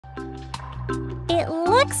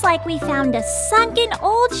Looks like we found a sunken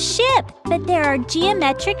old ship, but there are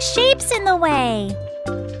geometric shapes in the way.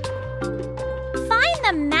 Find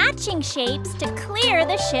the matching shapes to clear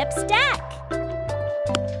the ship's deck.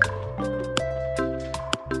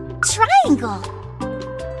 Triangle.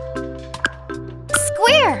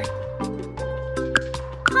 Square.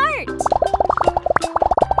 Heart.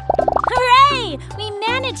 Hooray! We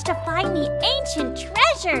managed to find the ancient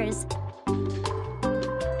treasures.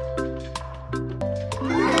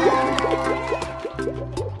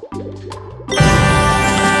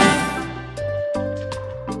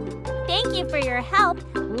 Thank you for your help.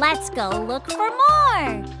 Let's go look for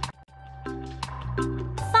more.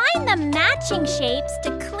 Find the matching shapes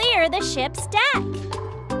to clear the ship's deck.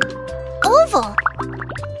 Oval.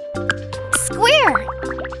 Square.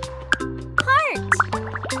 Heart.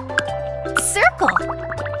 Circle.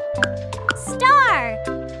 Star.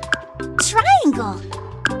 Triangle.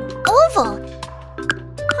 Oval.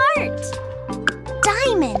 Heart.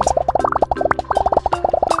 Diamond.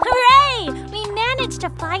 Hooray! We managed to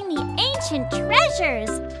find the ancient treasures.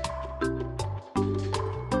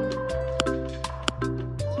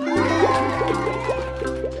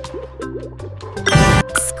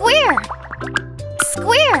 Square.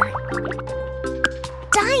 Square.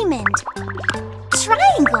 Diamond.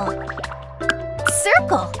 Triangle.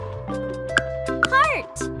 Circle.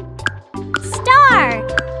 Heart. Star.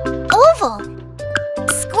 Oval.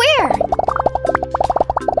 Square.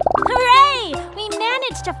 Hooray! We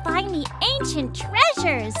managed to find the ancient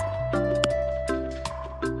treasures.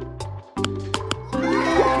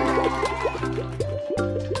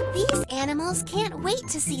 These animals can't wait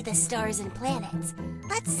to see the stars and planets.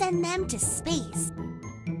 Let's send them to space.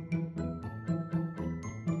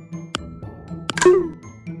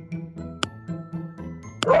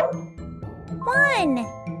 One.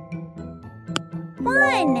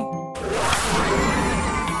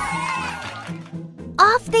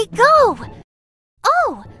 Off they go!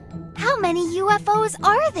 Oh! How many UFOs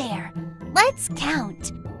are there? Let's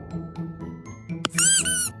count.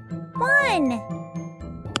 1,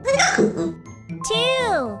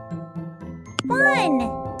 2. 1,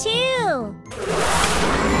 2.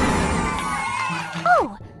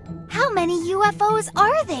 Oh! How many UFOs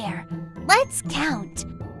are there? Let's count.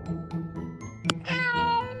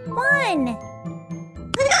 1,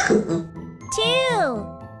 2.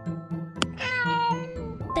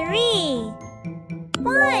 3.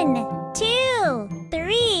 1, 2,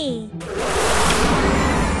 3.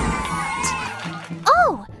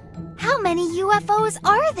 Oh! How many UFOs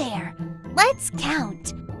are there? Let's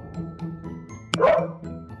count.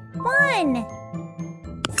 1,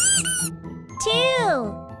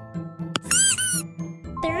 2.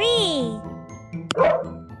 3.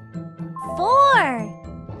 4.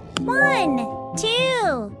 1,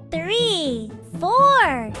 2, 3,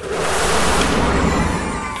 4.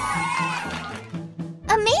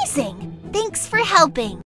 Amazing! Thanks for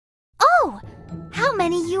helping. Oh! How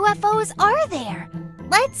many UFOs are there?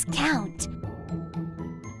 Let's count.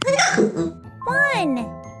 1,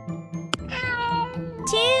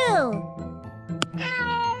 2.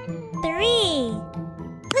 3.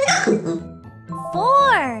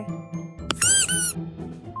 4.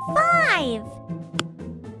 5.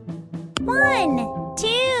 1,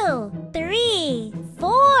 2, 3,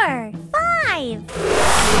 4, 5.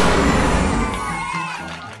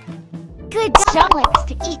 Good job. Likes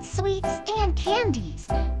to eat sweets and candies.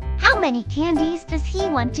 How many candies does he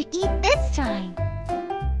want to eat this time?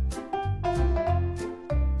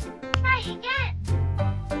 Try again.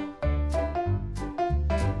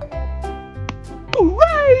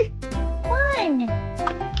 Hooray! 1.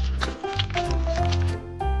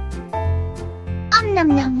 Nom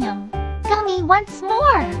nom nom. Gummy wants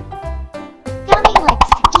more. Gummy likes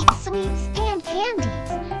to eat sweets and candies.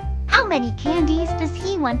 How many candies does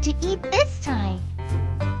he want to eat this time?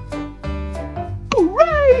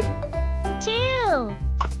 Hooray! 2.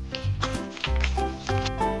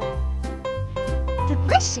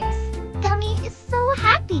 Delicious. Gummy is so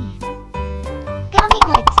happy. Gummy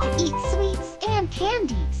likes to eat sweets and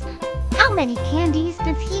candies. How many candies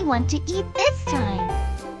does he want to eat this time?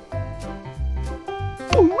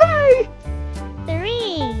 Hooray!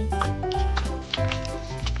 3.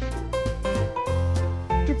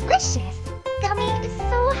 Delicious. Gummy is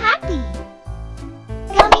so happy.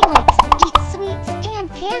 Gummy likes to eat sweets and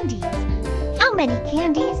candies. How many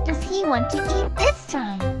candies does he want to eat this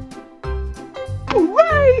time?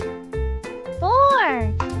 Hooray!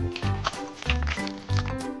 4.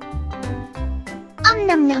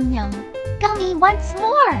 Nom nom nom. Gummy wants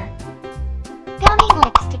more. Gummy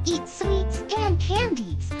likes to eat sweets and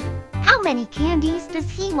candies. How many candies does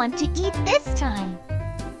he want to eat this time?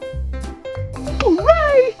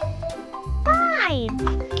 Hooray! 5.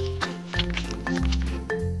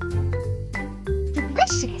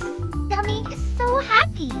 Delicious! Gummy is so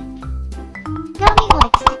happy. Gummy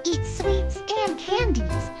likes to eat sweets and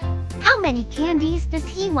candies. How many candies does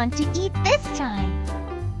he want to eat this time?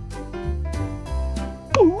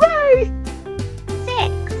 Hooray!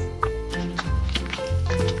 6.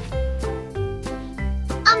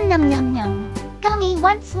 Nom nom nom. Gummy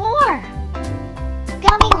wants more.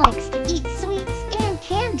 Gummy likes to eat sweets and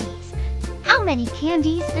candies. How many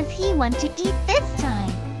candies does he want to eat this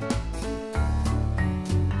time?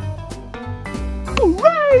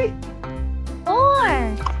 Hooray!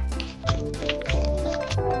 4.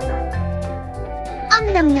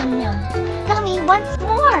 Nom nom nom. Gummy wants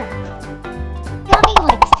more. Gummy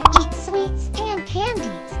likes to eat sweets and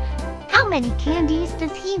candies. How many candies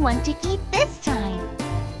does he want to eat this time?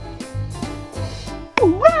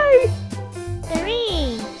 Hooray!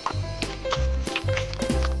 3.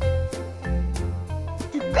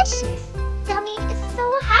 Delicious! Gummy is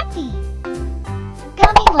so happy.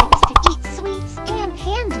 Gummy likes to eat sweets and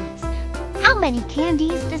candies. How many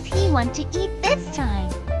candies does he want to eat this time?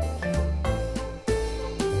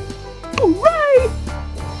 Hooray!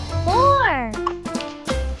 4.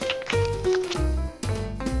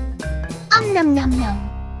 Nom nom nom.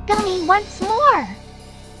 Gummy wants more.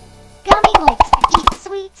 Gummy likes to eat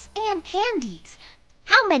sweets and candies.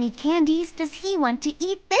 How many candies does he want to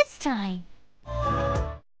eat this time?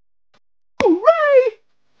 Hooray!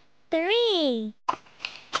 3.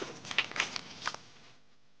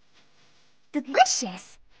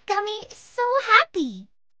 Delicious! Gummy is so happy.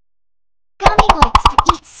 Gummy likes to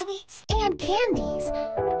eat sweets and candies.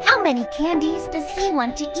 How many candies does he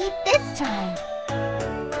want to eat this time?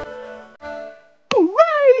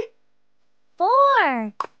 Hooray!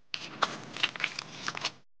 4.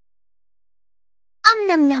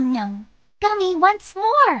 Nom nom nom. Gummy wants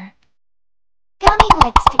more. Gummy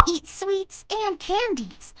likes to eat sweets and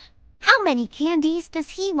candies. How many candies does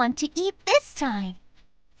he want to eat this time?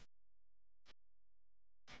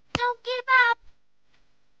 Don't give up.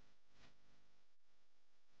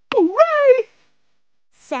 Hooray!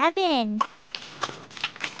 7.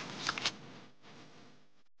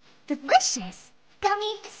 Delicious!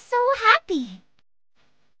 Gummy is so happy.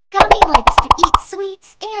 Gummy likes to eat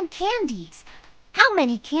sweets and candies. How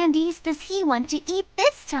many candies does he want to eat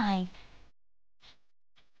this time?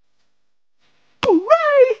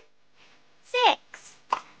 Hooray! 6.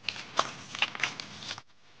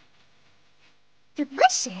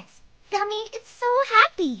 Delicious! Gummy is so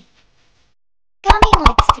happy. Gummy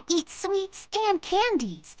likes to eat sweets and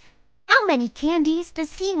candies. How many candies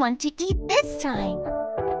does he want to eat this time?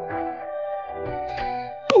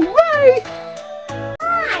 Hooray!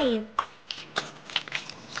 5.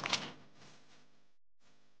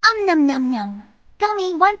 Nom nom nom.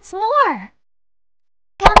 Gummy wants more.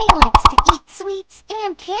 Gummy likes to eat sweets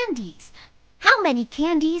and candies. How many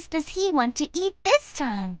candies does he want to eat this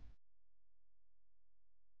time?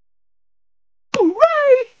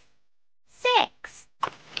 Hooray! 6.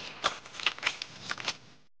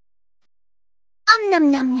 Nom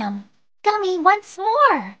nom nom. Gummy wants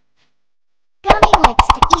more. Gummy likes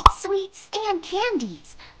to eat sweets and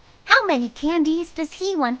candies. How many candies does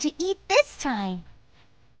he want to eat this time?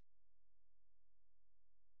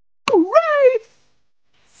 Hooray!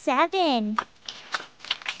 7.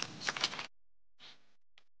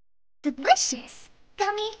 Delicious!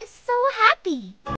 Gummy is so happy.